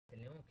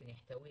ممكن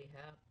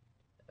يحتويها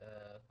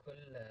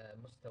كل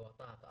مستوى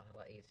طاقة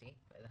رئيسي.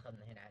 فإذا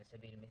أخذنا هنا على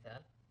سبيل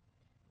المثال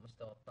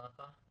مستوى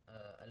الطاقة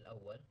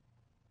الأول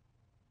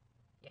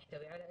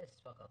يحتوي على اس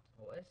فقط،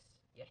 واس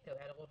يحتوي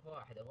على غرفة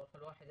واحدة. الغرفة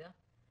الواحدة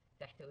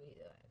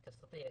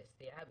تستطيع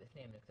استيعاب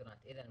 2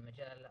 الكترونات. إذا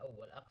المجال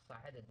الأول أقصى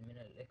عدد من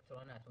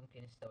الإلكترونات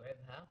ممكن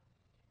يستوعبها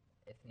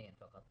 2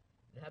 فقط.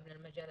 ذهبنا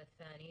المجال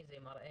الثاني زي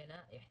ما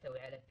رأينا يحتوي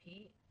على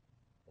بي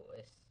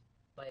واس.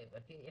 طيب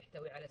البي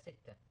يحتوي على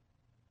 6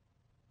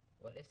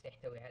 والاس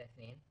يحتوي على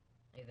 2،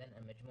 إذا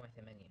المجموع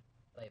 8.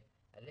 طيب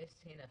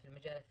الاس هنا في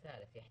المجال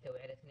الثالث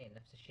يحتوي على 2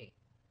 نفس الشيء،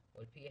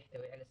 والبي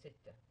يحتوي على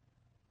 6،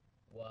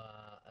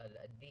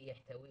 والدي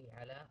يحتوي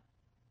على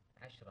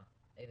 10.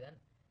 إذا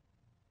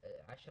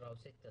 10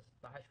 و6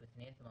 16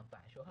 و2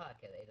 18،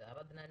 وهكذا. إذا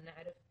أردنا أن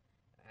نعرف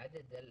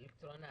عدد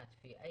الإلكترونات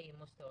في أي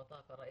مستوى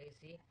طاقة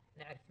رئيسي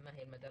نعرف ما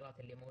هي المدارات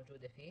اللي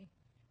موجودة فيه،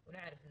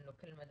 ونعرف أنه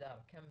كل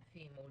مدار كم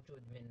فيه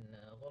موجود من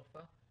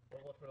غرفة،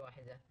 والغرفة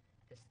الواحدة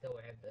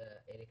تستوعب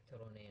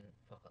إلكترونين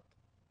فقط.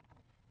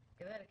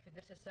 كذلك في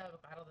الدرس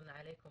السابق عرضنا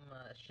عليكم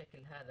الشكل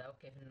هذا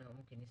وكيف أنه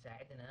ممكن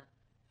يساعدنا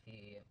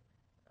في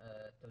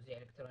التوزيع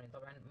الإلكتروني.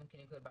 طبعا ممكن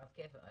يقول بعض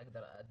كيف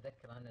أقدر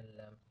أتذكر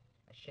أنا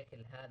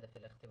الشكل هذا في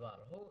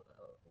الاختبار. هو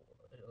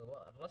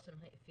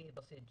الرسم فيه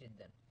بسيط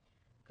جدا.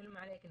 كل ما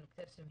عليك انك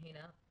ترسم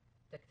هنا،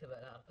 تكتب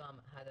الارقام،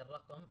 هذا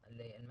الرقم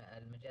اللي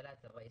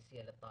المجالات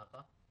الرئيسية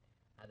للطاقة.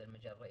 هذا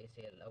المجال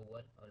الرئيسي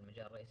الاول او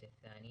المجال الرئيسي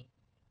الثاني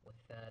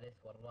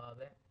والثالث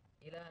والرابع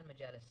الى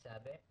المجال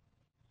السابع.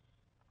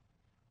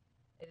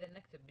 اذا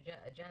نكتب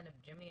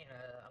جانب جميع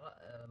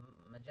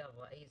مجال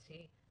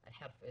رئيسي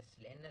الحرف اس،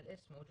 لان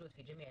الاس موجود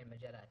في جميع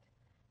المجالات.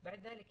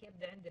 بعد ذلك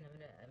يبدأ عندنا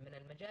من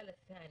المجال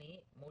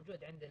الثاني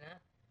موجود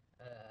عندنا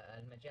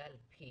المجال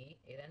P.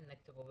 إذا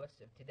نكتبه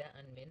بس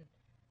ابتداء من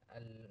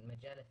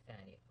المجال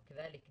الثاني،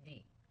 وكذلك D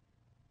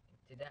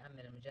ابتداء من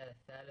المجال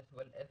الثالث،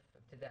 والF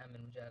ابتداء من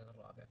المجال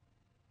الرابع.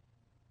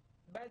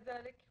 بعد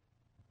ذلك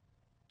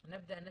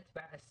نبدأ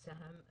نتبع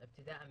السهم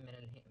ابتداء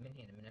من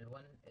هنا من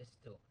ال1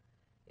 S2.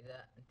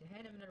 إذا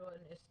انتهينا من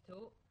ال1 S2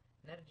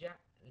 نرجع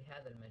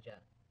لهذا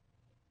المجال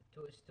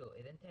 2S2.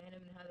 إذا انتهينا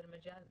من هذا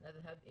المجال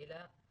نذهب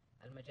إلى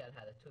المجال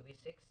هذا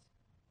 2B6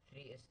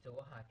 3S2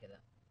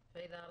 وهكذا.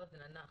 فإذا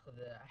أردنا أن نأخذ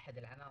أحد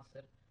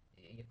العناصر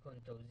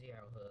يكون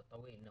توزيعه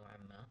طويل نوعا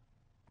ما،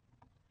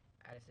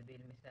 على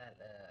سبيل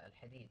المثال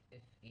الحديد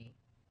Fe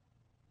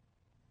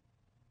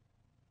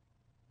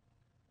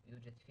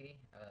يوجد فيه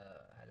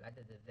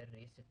العدد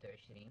الذري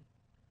 26.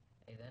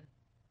 إذا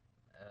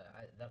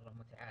ذرة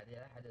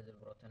متعادلة عدد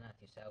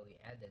البروتونات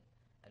يساوي عدد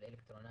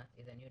الإلكترونات.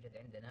 إذا يوجد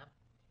عندنا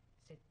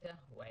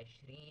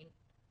 26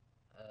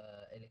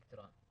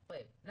 إلكترون.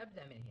 طيب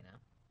نبدأ من هنا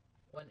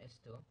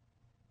 1s2.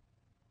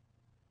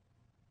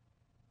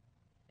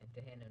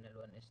 انتهينا من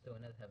ال1s2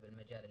 نذهب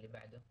المجال اللي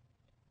بعده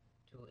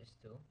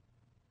 2s2.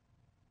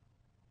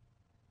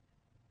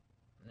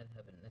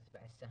 نذهب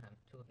نتبع السهم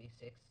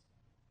 2b6.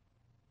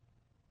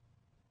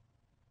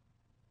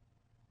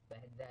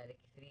 بعد ذلك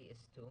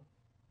 3s2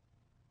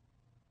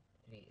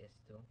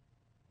 3s2.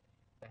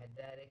 بعد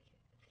ذلك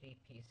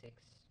 3p6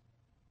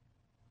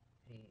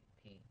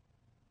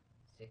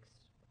 3p6.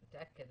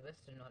 نتأكد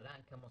بس انه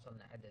الآن كم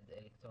وصلنا عدد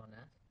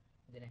الإلكترونات.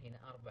 عندنا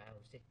هنا 4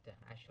 و6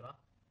 10،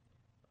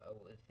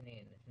 أو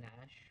 2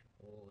 12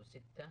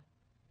 و6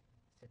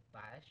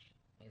 16.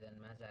 إذا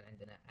ما زال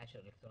عندنا 10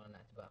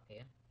 إلكترونات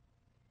باقية.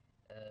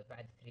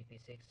 بعد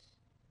 3p6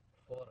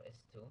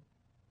 4s2.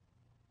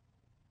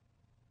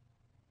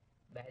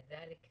 بعد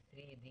ذلك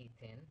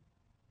 3d10.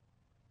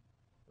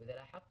 وإذا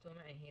لاحظتوا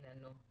معي هنا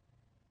أنه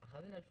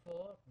أخذنا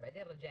الفور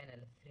بعدين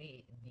رجعنا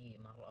لل3d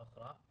مرة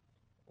أخرى،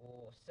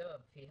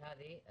 والسبب في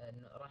هذه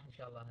أنه راح إن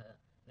شاء الله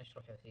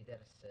نشرحه في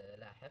درس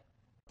لاحق.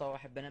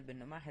 واحب انبه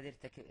انه ما حد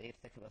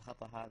يرتكب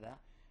الخطأ هذا،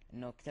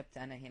 انه كتبت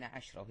انا هنا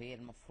 10 وهي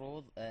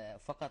المفروض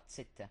فقط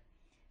 6.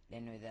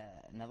 لانه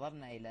اذا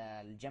نظرنا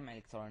الى الجمع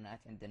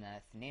الالكترونات عندنا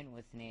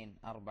 2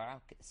 و2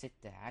 4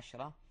 6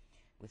 10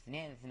 و2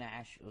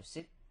 12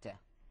 و6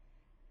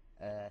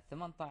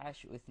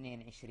 18 و2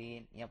 20،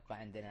 يبقى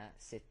عندنا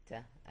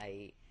 6.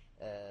 اي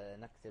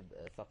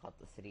نكتب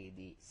فقط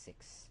 3d6.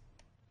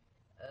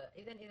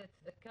 إذا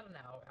تذكرنا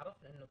أو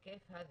عرفنا إنه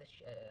كيف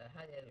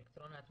هذه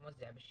الإلكترونات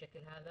موزعة بالشكل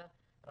هذا،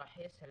 راح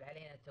يسهل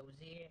علينا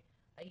توزيع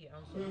أي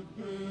عنصر